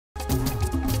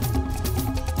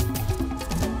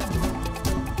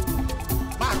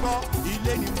gbọ́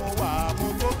ilé ni mo wà mo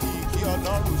gbókìkí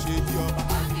Ọlọ́run ṣe bí ọba.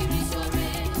 Akiri sore,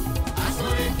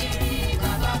 asore kiri,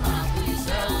 bàbá máa kú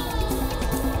iṣẹ́ o.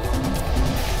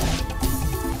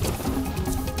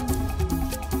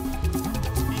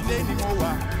 Ilé ni mo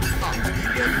wà,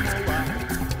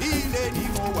 ilé ni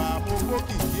mo wà mo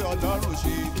gbókìkí Ọlọ́run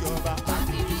ṣe bí ọba.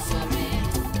 Akiri sore,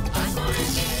 asore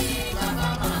kiri, bàbá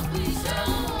máa kú iṣẹ́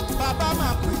o. Bàbá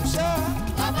máa kú iṣẹ́.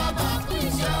 Bàbá máa kú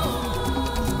iṣẹ́ o.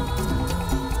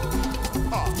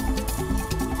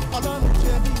 Ọlọ́run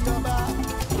ṣe bí ọba.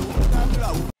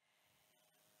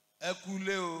 Ẹ kú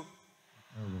lé o.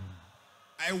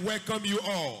 I welcome you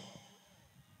all.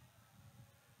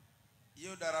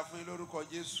 Yóò dára fún yín lórúkọ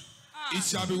Jésù. It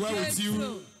shall be well with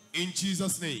you in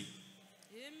Jesus' name.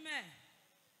 Amen.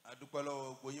 A dúpẹ́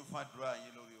lọ́wọ́ gbogbo yín fún àdúrà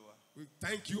yín lórí wa. We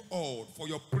thank you all for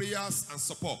your prayers and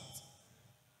support.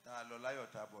 Tá a lọ láyọ̀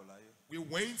tá a bọ̀ láyọ̀. We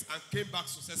went and came back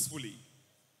successfully.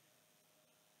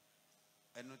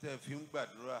 Ẹnu tẹ́ fi ń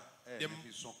gbàdúrà ẹ̀ ní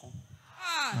fi sunkún.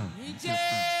 Àmín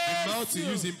The mouth you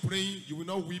use in praying, you will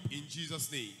not weep in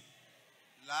Jesus' name.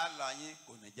 Làálàá yín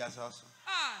kò ní já sásán.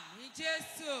 Àmín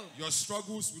Jésù. Your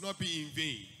struggles will not be in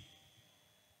vain.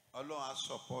 Ọlọ́run á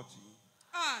support yín.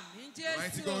 Àmín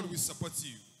Mighty Jésù. God will support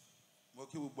you. Mo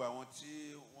kí gbogbo àwọn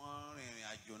tí wọ́n rìnrìn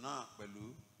àjò náà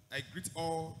pẹ̀lú. I greet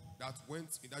all that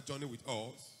went in that journey with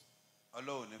us.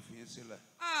 Ọlọ́run ní fi yín sílẹ̀.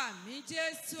 Àmín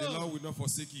Jésù. The Lord will not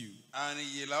forsake you. Àrìn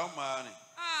yìí la ó máa rìn.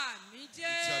 Àmín It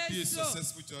shall be a Jésù.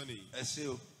 successful journey. Ẹ ṣé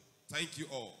o. Thank you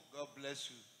all. God bless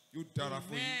you. You dára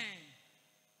fún yín. Amen.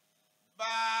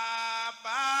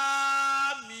 Bàbá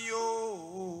mi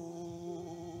o.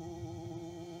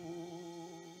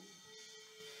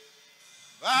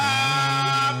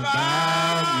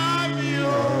 Bàbá mi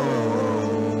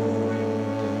o.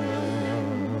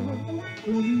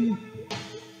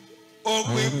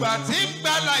 Ògùn ìgbà tí ń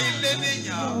gbàlà ilé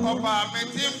nìyàn, ọba mi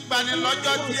tí ń gbani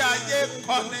lọ́jọ́ tí ayé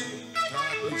kọ́ni.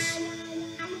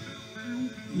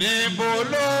 Níbo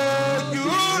lójú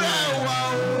rẹ̀ wà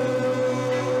o?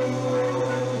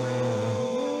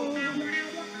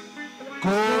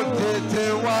 Kó tètè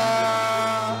wá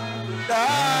dá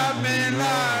mi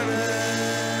láre.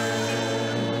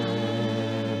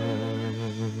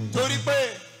 Torí pé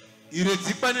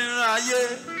ìrètí pẹ́ nínú ayé,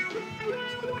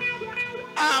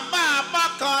 a máa bá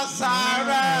kan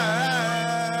sára.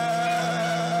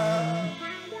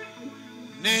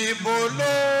 Níbo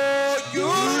lójú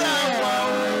rẹ̀ wà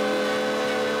o?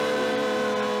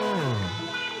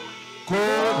 Kó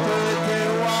tètè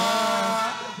wá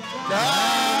dá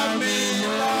mi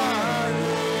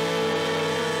láre.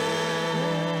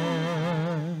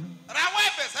 Rawọ́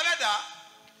ẹ̀bẹ̀ sẹ́lẹ̀dá.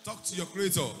 Talk to your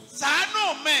Creator.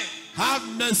 Ṣàánú mi. Have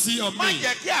mercy on Má me.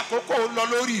 jẹ́ kí àkókò lọ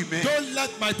lórí mi. Don't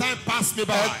let my time pass me Ẹ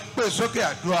by. pè sókè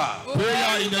àdúrà.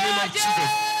 Prayer in the name of Jesus.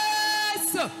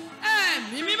 Jésù.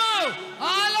 Ẹ̀mí mímọ́ o.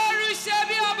 Ọlọ́run ṣe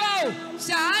bí ọba o.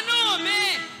 Ṣàánú mi.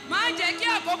 Má jẹ́ kí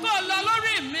àkókò lọ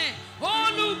lórí mi.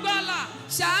 Olùgbàlà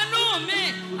ṣàánú mi.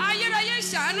 Ayérayé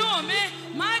ṣàánú mi.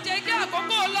 Má jẹ́ kí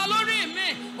àkókò lọ lórí mi.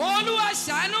 Olúwa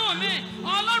ṣàánú mi.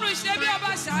 Ọlọ́run ṣe bí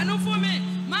ọba ṣàánú fún mi.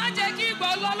 Má jẹ́ kí ìgbà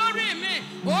lọ lórí mi.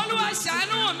 Olúwa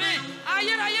ṣàánú mi.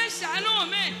 Ayérayé ṣàánú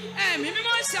mi. Ẹ̀mí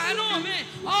mímọ́ ṣàánú mi.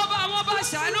 Ọba àwọn ọba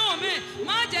ṣàánú mi.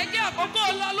 Má jẹ́ kí àkókò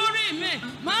lọ lórí mi.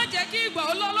 Má jẹ́ kí ìgbà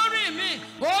lọ lórí mi.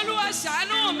 Olúwa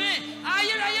ṣàánú mi.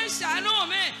 Ayérayé ṣàánú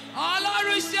mi.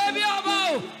 Ọlọ́run ṣe bí ọba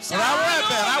o. Rawọ́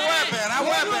ẹ̀bẹ̀, rawọ́ ẹ̀bẹ̀,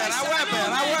 rawọ́ ẹ̀bẹ̀, rawọ́ ẹ̀bẹ̀,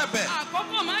 rawọ́ ẹ̀bẹ̀.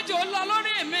 Àkókò má jẹ́ ó lọ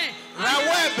lórí mi.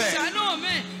 Rawọ́ ẹ̀bẹ̀. Ṣàánú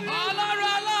mi.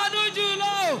 Ọlọ́run aláàánú jùlọ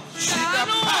o.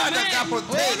 Ṣàánú mi.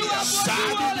 Olúwa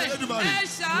fojú wọlé. Ẹ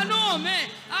ṣàánú mi.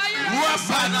 Ayérayé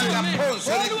ṣàánú mi.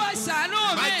 Olúwa ṣàánú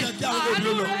mi.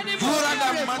 Àánú rẹ ni mo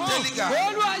bẹ̀rẹ̀ fún.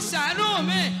 Olúwa ṣàánú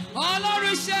mi.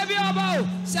 Ọlọ́run ṣe bí ọba o.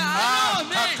 Ṣàánú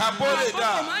mi.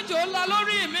 Àkókò má jẹ́ ó lọ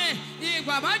lórí mi.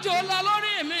 Ìgbà má jẹ́ ó lọ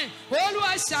lórí mi.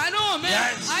 Olúwa ṣàánú mi.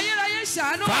 Ayérayé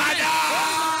ṣàánú mi.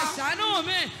 Olúwa ṣàánú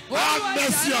mi. Olúwa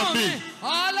ṣàánú mi.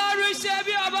 Ọlọ́run ṣe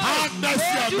bí ọba o.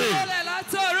 Ojú wọlé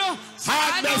látọ̀run.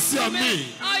 Ṣàánú fún mi.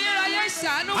 Ayérayé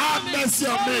ṣàánú fún mi.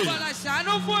 Olùgbàlà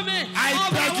ṣàánú fún mi.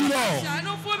 Ọba àwọn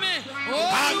ṣàánú fún mi.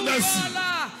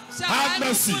 Olùgbàlà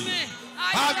ṣàánú fún mi.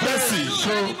 Have mercy.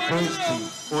 So praise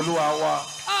you. Olúwa wa.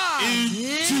 In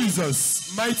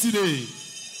Jesus' mighty name.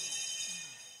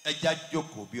 Ẹ já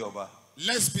jókòó bí ọba.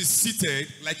 Let's be seated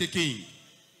like a king.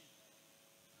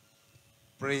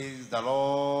 Praise the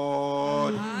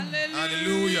Lord.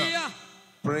 Hallelujah.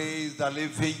 Praise the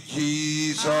living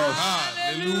Jesus.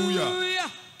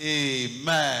 Hallelujah.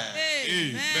 Amen.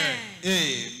 Amen.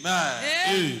 Amen.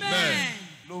 Amen.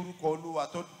 Lórúkọ Olúwa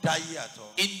tó dáyé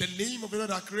àtọ̀. In the name of the Lord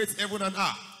that creates heaven and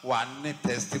earth, Wà ní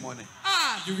testimony.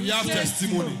 you will have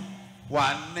testimony.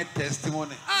 One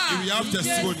testimony. You will have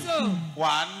testimony.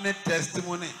 One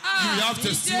testimony. You will have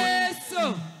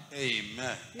testimony.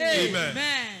 Amen. Amen.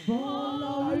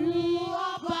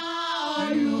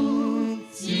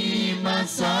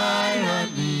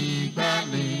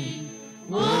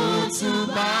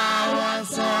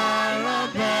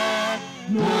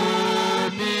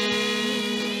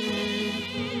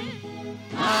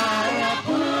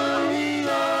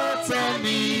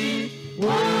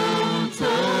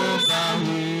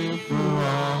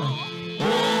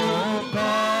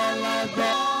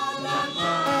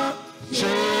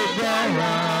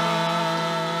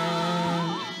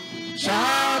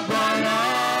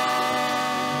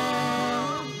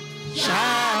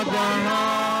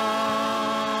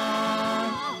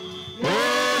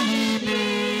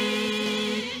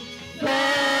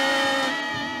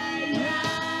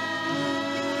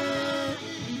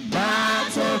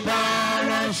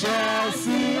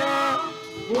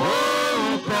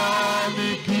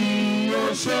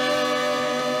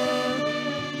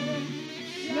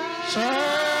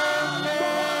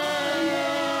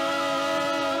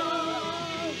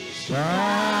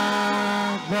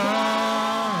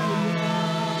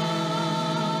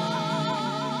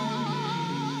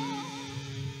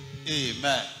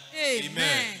 Amen.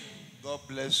 Amen. God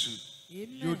bless you.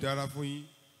 Yóò dára fún yín.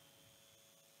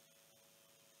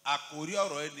 Àkòrí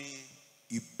ọ̀rọ̀ ẹ ni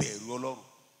ìbẹ̀rù Ọlọ́run.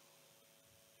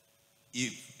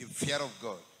 The fear of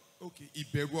God. Okay,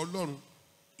 ìbẹ̀rù Ọlọ́run.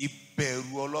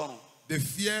 Ìbẹ̀rù Ọlọ́run. The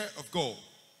fear of God.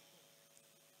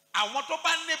 Àwọn tó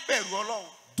bá ní bẹ̀rù Ọlọ́run.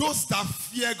 Those that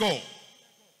fear God.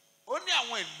 Ó ní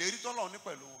àwọn ìlérí tó Ọlọ́run ní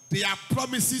pẹ̀lú wọn. There are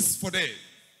promises for them.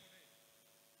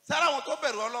 Sára àwọn tó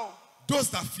bẹ̀rù Ọlọ́run. Those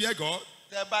that fear God.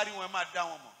 Tẹ́ bá rí wọn ẹ máa dá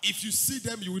wọn mọ̀. If you see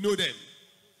them, you will know them.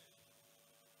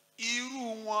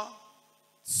 Irú wọn.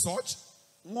 Such.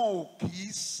 Wọn ò kì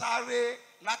í sáré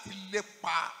láti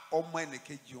lépa ọmọ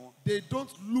ẹnìkejì wọn. They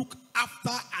don't look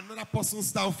after another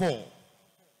person's downfall.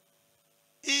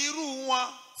 Irú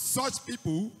wọn. Such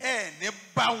people. Ẹ ní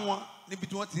bá wọn níbi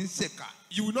tí wọ́n ti ń ṣèkà.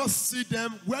 You will not see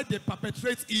them where they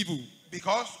perpetrate evil.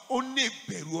 Because ó ní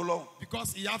ìbẹ̀rù Ọlọ́run.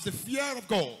 Because he has the fear of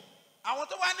God. Àwọn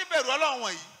tó bá ní ìbẹ̀rù Ọlọ́run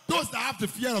wọ̀nyí. Those that have the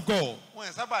fear of God. Wọ́n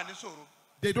ì sábà ní ṣòro.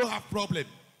 They don't have problem.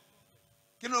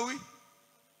 Kí ló wí?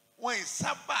 Wọ́n ì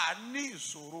sábà ní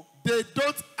ìṣòro. They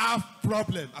don't have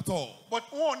problem at all. But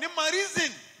wọn ò ní mọ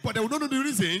reason. But they will not know the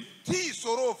reason Tí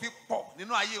ìṣòro ò fi pọ̀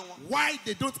nínú ayé wọn. why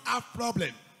they don't have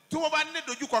problem. Tí wọ́n bá ní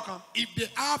dojúkọ kan. If they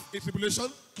have a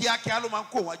tribulation, Kíákíá ló máa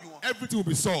ń kó wájú wọn. everything will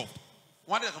be solved.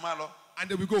 Wọ́n á dẹ̀ tún máa lọ. And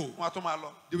they will go. Wọ́n á tún máa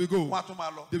lọ. They will go. Wọ́n á tún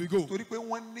máa lọ. They will go. Torí pé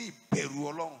wọ́n ní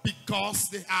ìbẹ̀rù Ọlọ́run. Because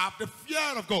they have the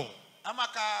fear of God. A máa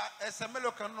ka ẹsẹ̀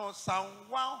mélòó kan náà Psalm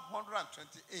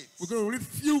 128. We're going to read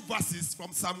few verses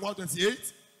from Psalm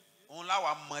 128. Òun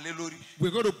láwa mọ̀lé lórí.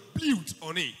 We're going to build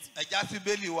on it. Ẹja sí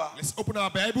Bélì wa. Let's open our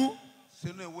Bible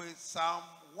Sínú ìwé Psalm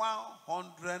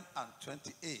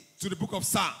 128. to the book of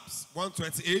Psalms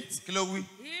 128. Kí ló wí?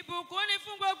 Ìbùkún ni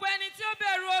fún gbogbo ẹni tí ó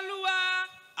bẹ̀rù Olúwa.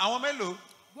 Àwọn mélòó?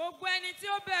 Gbogbo ẹni tí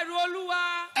ó bẹ̀rù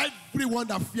Olúwa. Everyone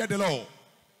that fear the Lord.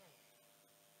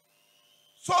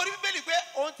 Sórí Bíbélì pé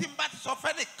ohun tí n bá ti sọ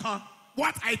fẹ́ nìkan.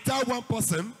 What I tell one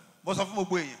person, Mo sọ fún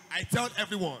gbogbo èèyàn. I tell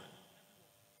everyone.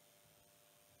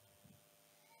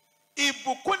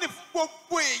 Ìbùkún ni fún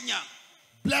gbogbo èèyàn.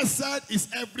 Blessed is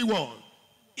everyone,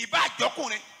 Ìbá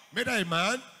àjọkùnrin. whether a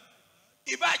man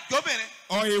Ìbá àjọbìnrin.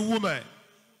 or a woman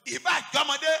Ìbá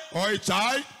àjọmọdé. or a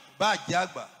child Ìbá àjẹ́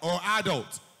àgbà. or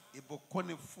adult. Ìbùkún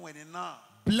ni fún ẹni náà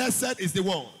Blessed is the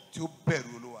one tí ó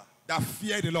bẹ̀rù Olúwa. that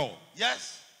fear the Lord.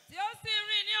 Yes. Tí ó sì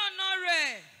rìn ní ọ̀nà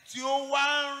rẹ̀. Tí ó wá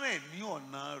ń rìn ní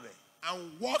ọ̀nà rẹ̀.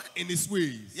 And walk in his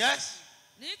ways. Yes.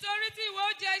 Nítorí tí ìwọ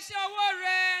ó jẹ iṣẹ́ ọwọ́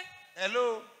rẹ̀.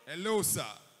 Hello. Hello, sir.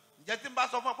 Ǹjẹ́ tí n bá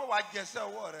sọ fún ọ pé wàá jẹ iṣẹ́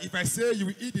ọwọ́ rẹ? If I say you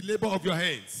will eat the labor of your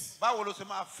hands, Báwo ló ṣe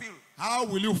máa feel? how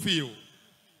will you feel?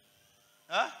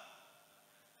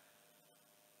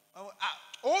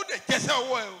 Ó dẹ̀ jẹ iṣẹ́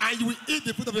ọwọ́ ẹ o. And you will eat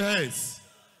the fruit of your hands.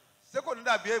 Ṣé kò ní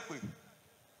dàbí èpè?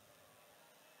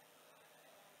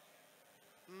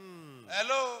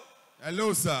 Hello.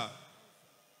 Hello, sir.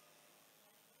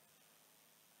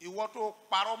 Ìwọ tó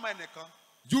parọ́ mọ́ ẹnìkan.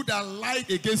 You that lied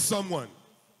against someone,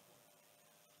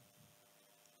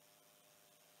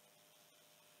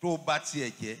 Tó bá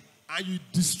tiẹ̀ jẹ́. and you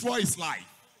destroy his life.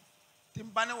 Tí n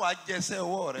bá ní wàá jẹ iṣẹ́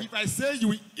ọwọ́ rẹ. If I say you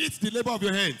will eat the labor of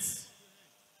your hands,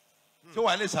 Ṣé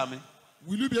wàá lè sàmì?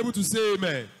 will you be able to say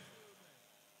amen?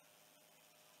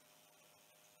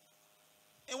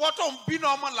 Ìwọ tó ń bínú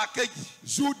ọmọ làkejì.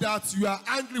 Show that you are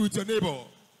angry with your neighbor.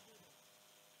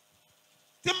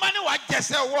 Tí n bá ní wàá jẹ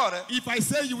iṣẹ́ ọwọ́ rẹ. If I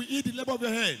say you will eat the labor of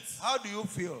your hands, How do you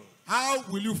feel? how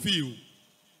will you feel?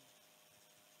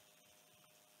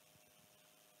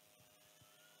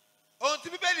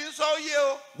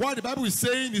 What the Bible is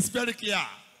saying is very clear.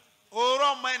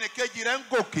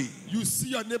 You see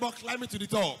your neighbor climbing to the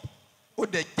top.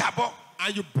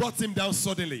 And you brought him down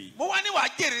suddenly.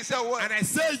 And I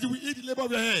say you will eat the labor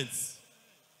of your hands.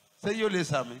 Say you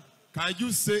listen. Can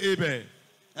you say amen?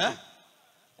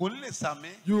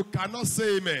 You cannot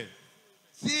say amen.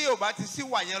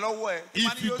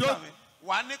 If you don't,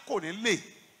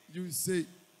 you say.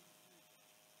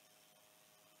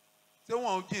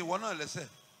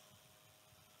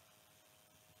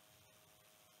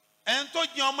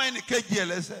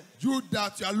 You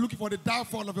that you are looking for the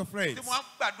downfall of your friends.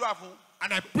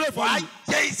 And I pray for you.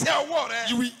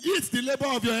 You will eat the labor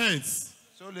of your hands.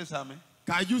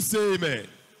 Can you say amen?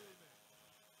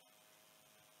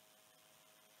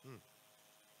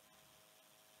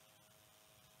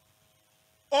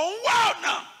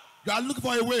 You are looking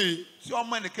for a way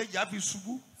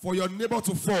for your neighbor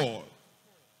to fall.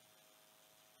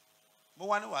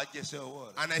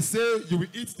 And I say you will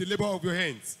eat the labor of your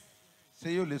hands.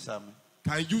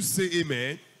 Can you say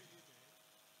amen?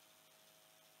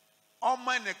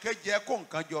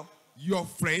 Your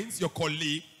friends, your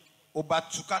colleague, and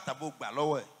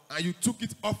you took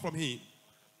it off from him,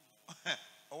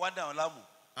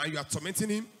 and you are tormenting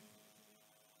him,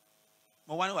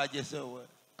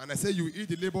 and I say you will eat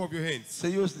the labor of your hands.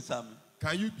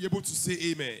 Can you be able to say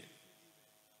amen?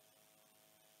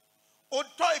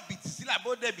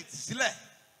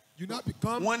 You now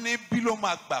become that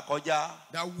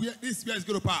this year is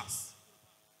going to pass.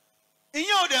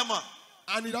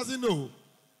 And he doesn't know.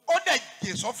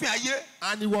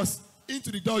 And he was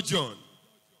into the dungeon.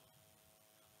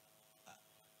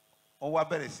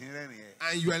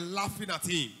 And you are laughing at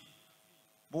him.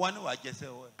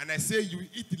 And I say you will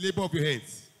eat the labor of your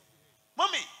hands.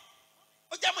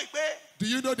 Do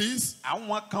you know this?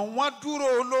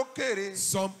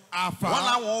 Some are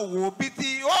far.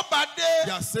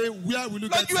 They are saying, where will you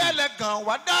get to?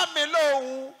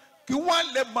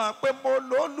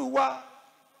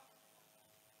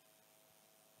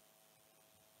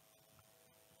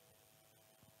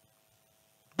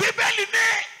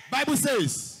 Bible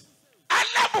says,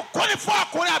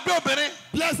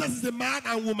 blessed is the man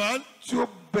and woman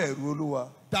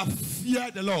that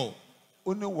fear the Lord.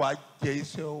 You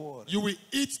will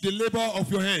eat the labor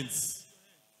of your hands.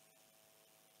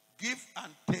 Give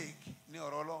and take.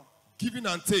 Giving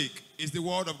and take is the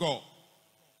word of God.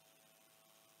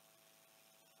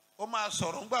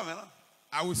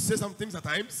 I will say some things at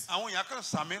times.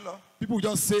 People will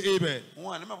just say amen.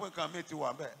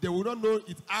 They will not know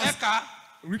it as.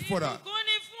 Read further.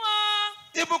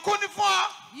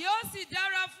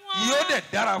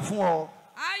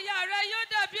 Aya rẹ yóò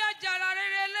dàbí àjàrà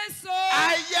rere léso.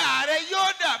 Aya rẹ yóò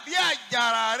dàbí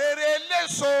àjàrà rere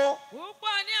léso.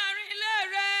 Púpọ̀ ní àárín ilé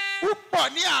rẹ. Púpọ̀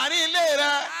ní àárín ilé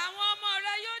rẹ. Àwọn ọmọ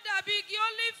rẹ yóò dàbí igi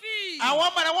ólífì. Àwọn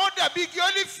ọmọ rẹ wọ́n dàbí igi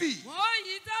ólífì. Wọ́n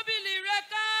yí tábìlì rẹ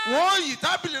ká. Wọ́n yí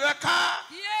tábìlì rẹ ká.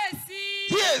 Kíyèsí.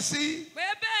 Kíyèsí. Pé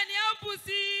bẹ́ẹ̀ ni ó bù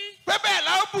sí. Pé bẹ́ẹ̀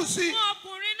la ó bù sí. Fún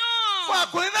ọkùnrin náà. Fún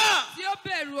ọkùnrin náà. Tí ó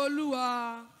bẹ̀rù Olúwa.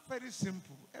 Very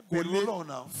simple. Ẹ bẹ̀rù Ọlọ́run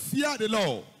now. Fear the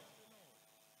Lord.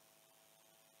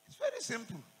 Very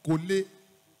simple. Kole.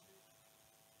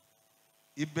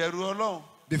 Ìbẹ̀rù Ọlọ́run.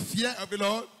 The fear of the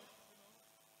Lord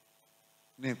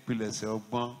ní ìpilẹ̀ṣẹ̀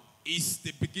ọgbọ́n. Is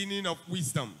the beginning of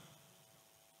wisdom.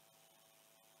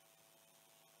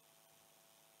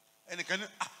 Ẹnìkan ní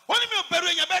wọ́n ní mi ò bẹ̀rù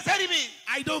èèyàn bẹ́ẹ̀ sẹ́rí mi.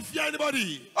 I don't fear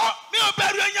anybody. Mi ò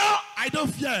bẹ̀rù èèyàn. I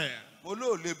don't fear. Mo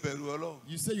lóò lè bẹ̀rù Ọlọ́run.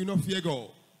 You say you don't fear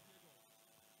God.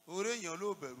 Orí èèyàn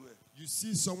ló bẹ̀rù ẹ̀. You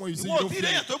see someone, you say you don't fear. Ìwọ ò tí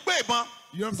ì lẹ́yìn tó gbé ìbọn.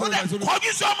 You have someone that's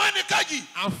kọjú sí ọmọ ẹnìkejì.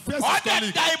 And first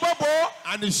colleague. Da ìbọn bò.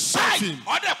 And he shot him.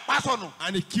 Ọdẹ pa sọnù.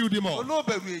 And he killed him all.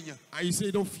 Olóòbẹ̀rù èèyàn. And you say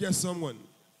you don't fear someone.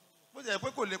 Bó jẹ́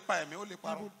pé kò lè pa ẹ̀mí, ó lè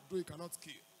parun. Even though he cannot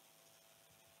kill.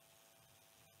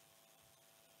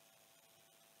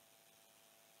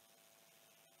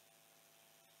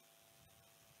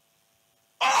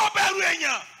 Ọbẹ̀rù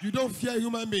èèyàn. You don't fear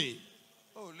human being.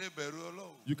 Ó lè bẹ̀rù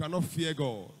Ọlọ́run. You cannot fear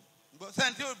God.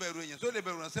 Sẹ́ńtì ò bẹ̀rù èèyàn, tó lè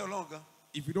bẹ̀rù ránṣẹ́ Ọlọ́run gan.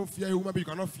 If you don't fear a human being,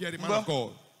 you cannot fear the man of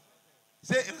God.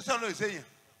 Ṣé ìránṣẹ́ Ọlọ́run ṣe èèyàn?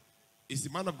 Is the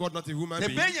man of God not a human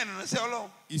being? Ṣèbí èèyàn ìránṣẹ́ Ọlọ́run.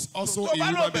 Is also a Tó bá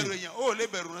human lọ bẹ̀rù being. èèyàn, ó lè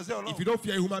bẹ̀rù ránṣẹ́ Ọlọ́run. If you don't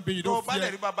fear a human being, you don't Tó bá lè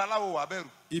fear. rí babaláwo wà bẹ̀rù.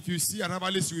 If you see an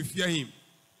herbalist, you will fear him.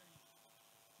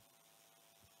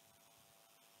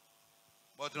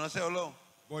 But ránṣẹ́ Ọlọ́run.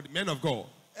 But the men of God.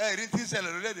 Ẹ rí tí ń ṣẹlẹ̀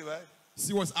lórílẹ̀-èdè báyìí.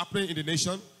 See what's happening in the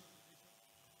nation.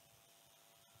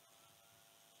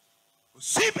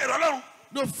 Sí ìbẹ̀rù Ọlọ́run.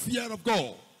 No fear of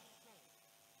God.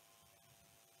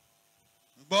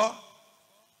 Gbọ́.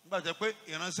 Nígbà jẹ́ pé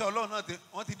ìránṣẹ́ Ọlọ́run náà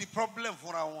wọ́n ti di problem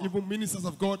fúnra wọn. Even ministers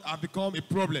of God have become a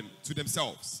problem to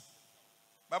themselves.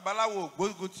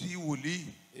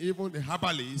 Even the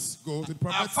herbalists go to the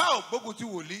prophets.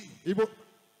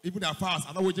 Even the fast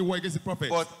are not waging war against the prophet.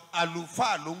 But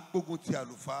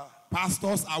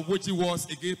pastors are waging wars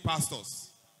against pastors.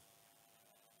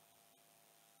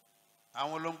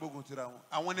 And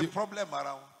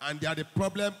they are the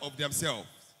problem of themselves.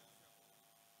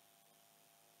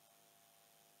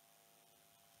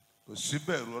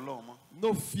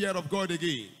 No fear of God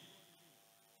again.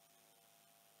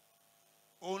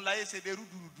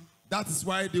 That is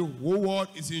why the whole world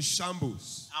is in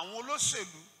shambles.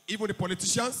 Even the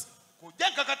politicians,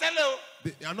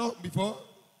 they are not before.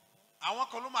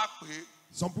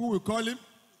 Some people will call him.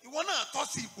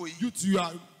 You two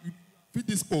are fit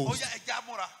this post.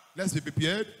 Let's be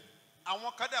prepared.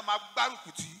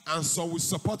 And so we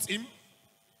support him.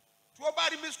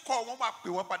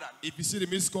 If you see the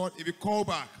missed call, if you call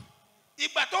back.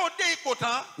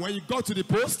 When you got to the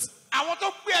post,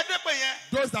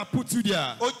 those that put you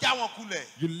there,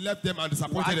 you left them and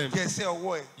disappointed them.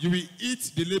 You will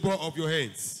eat the labor of your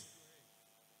hands.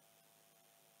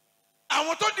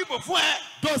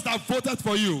 Those that voted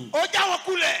for you,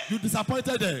 you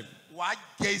disappointed them.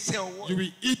 You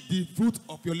will eat the fruit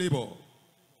of your labor.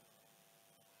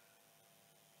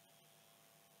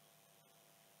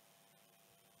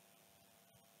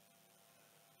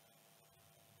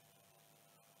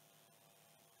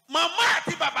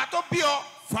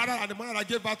 Father and the mother that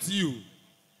gave birth to you,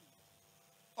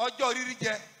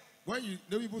 when you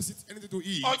don't even see anything to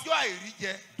eat,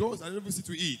 those that don't even see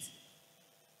to eat,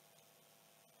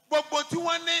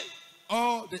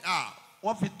 all they are,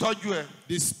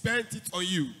 they spent it on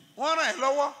you.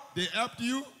 They helped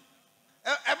you.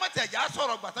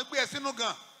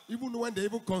 Even when they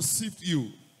even conceived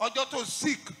you.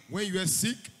 When you are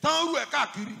sick,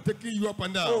 taking you up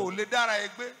and down,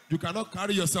 you cannot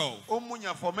carry yourself. For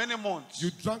many months. You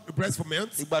drank the breast for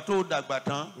months.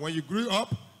 When you grew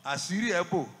up, and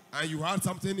you had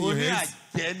something in your hands,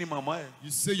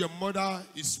 you say your mother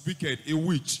is wicked, a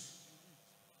witch.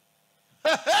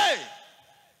 If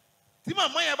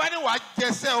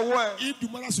the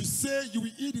mother should say you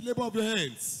will eat the labor of your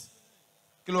hands,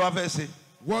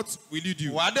 what will you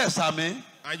do?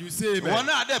 And you say amen.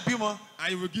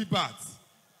 And you will give birth.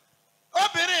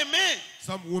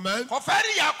 Some women,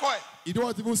 you don't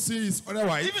want to even see his other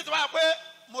wife.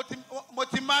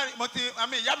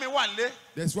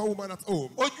 There's one woman at home.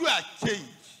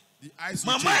 The eyes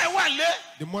will change.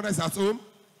 The mother is at home.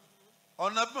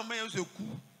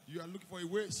 You are looking for a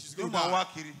way she's going to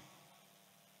die.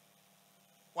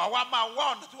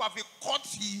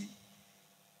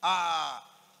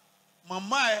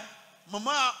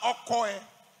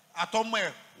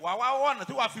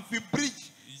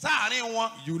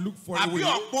 You look for a way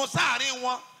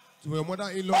to your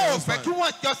mother-in-law and husband.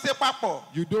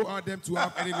 You don't want them to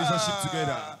have any relationship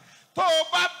together.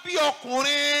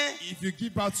 If you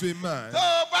give birth to a man,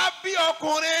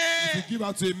 if you give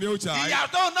birth to a male child,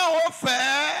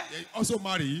 they also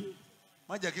marry.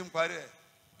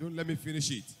 Don't let me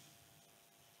finish it.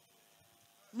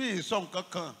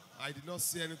 I did not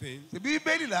say anything. We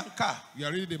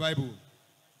are reading the Bible.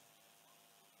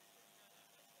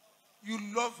 You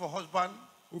love your husband,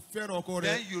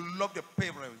 then you love the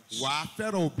parents.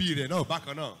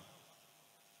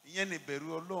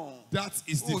 That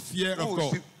is the fear of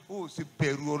God.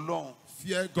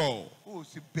 Fear God.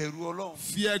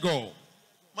 Fear God.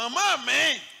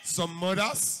 Some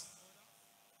mothers,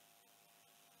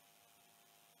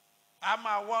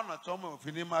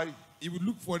 he will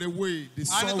look for the way the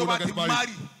son will not get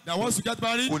married. Now once you get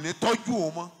married,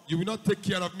 you will not take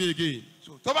care of me again.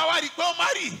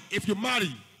 If you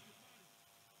marry,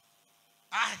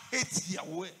 I hate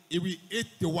Yahweh. He will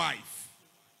hate the wife.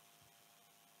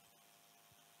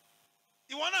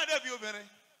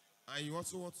 And you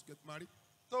also want to get married?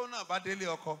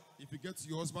 If you get to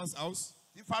your husband's house,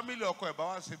 and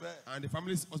the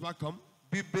family's husband come,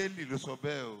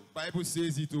 Bible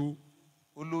says it too.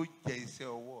 You will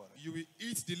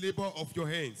eat the labor of your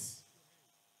hands.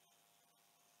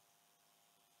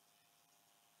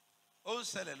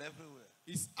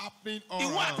 It's happening all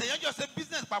around.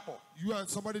 You and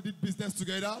somebody did business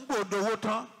together.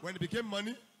 When it became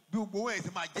money, you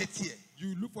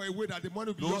look for a way that the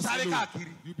money will be yours alone.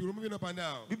 You'll be moving up and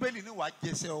down.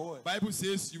 Bible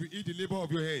says you will eat the labor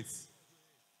of your hands.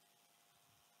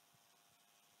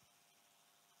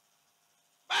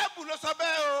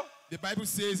 The Bible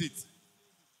says it.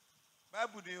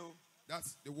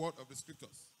 That's the word of the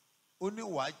scriptures.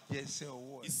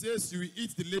 It says you will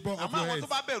eat the labor of your hands.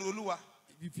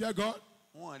 If you fear God,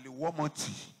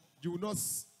 you will not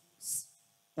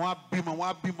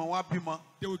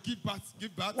They will give birth.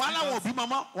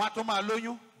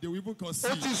 They will even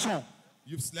conceive.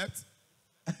 You've slept.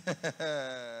 They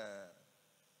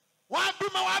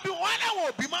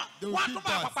will give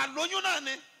birth.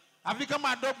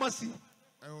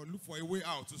 I will look for a way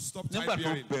out to stop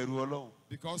childbearing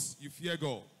because you fear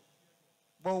God.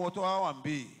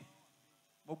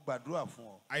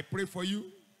 I pray for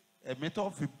you.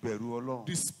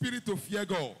 The spirit of fear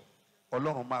God. God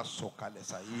will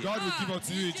give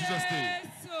unto you in Jesus' name.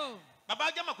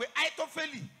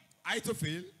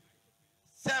 Ahithophel.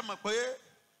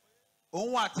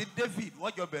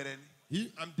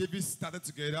 He and David started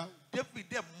together.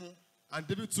 And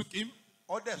David took him.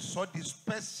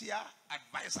 Special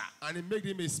advisor. And he made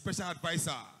him a special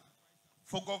advisor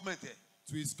for government.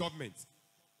 To his government.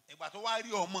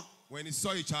 When he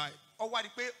saw a child,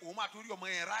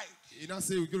 he now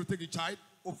said, we're going to take a child.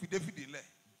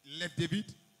 Left David.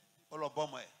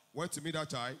 Went to meet that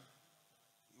child.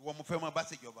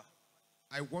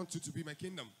 I want you to be my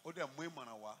kingdom.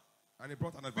 And he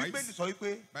brought an advice.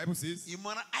 Bible says,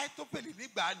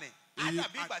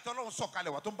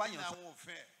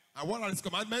 and what are his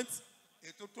commandments?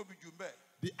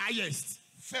 The highest.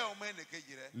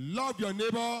 Love your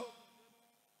neighbor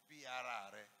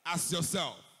as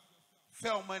yourself.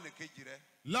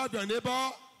 Love your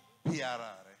neighbor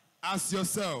as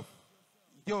yourself.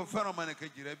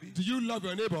 Do you love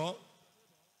your neighbor?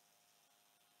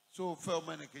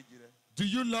 Do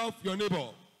you love your neighbor?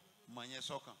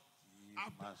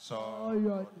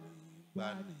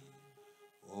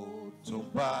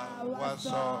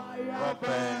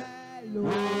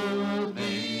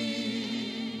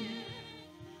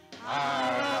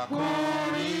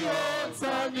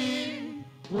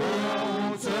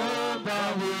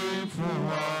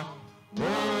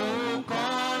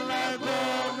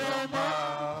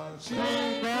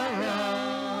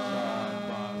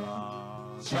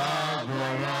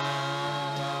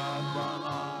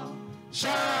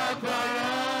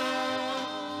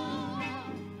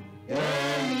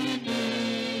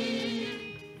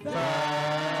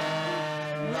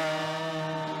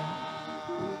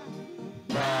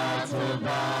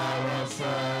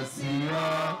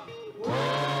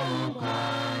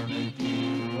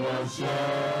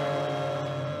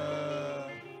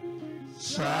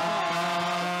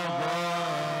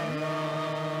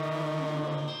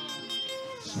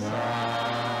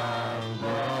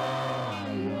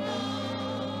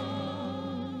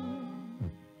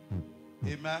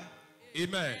 Amen.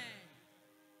 Amen.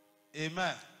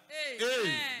 Amen.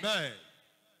 Amen.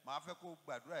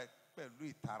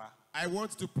 I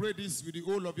want to pray this with the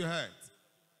whole of your heart.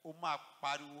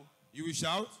 You will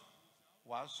shout.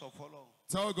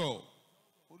 Tell God,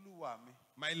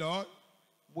 my Lord,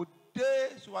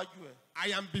 I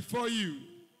am before you.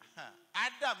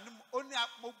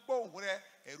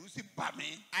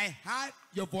 I heard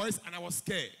your voice and I was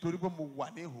scared.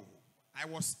 I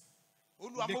was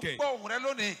naked.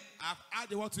 I've heard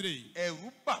the word today.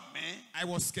 I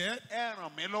was scared.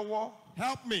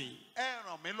 Help me.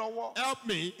 Help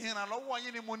me.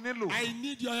 I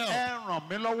need your help.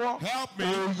 Help me.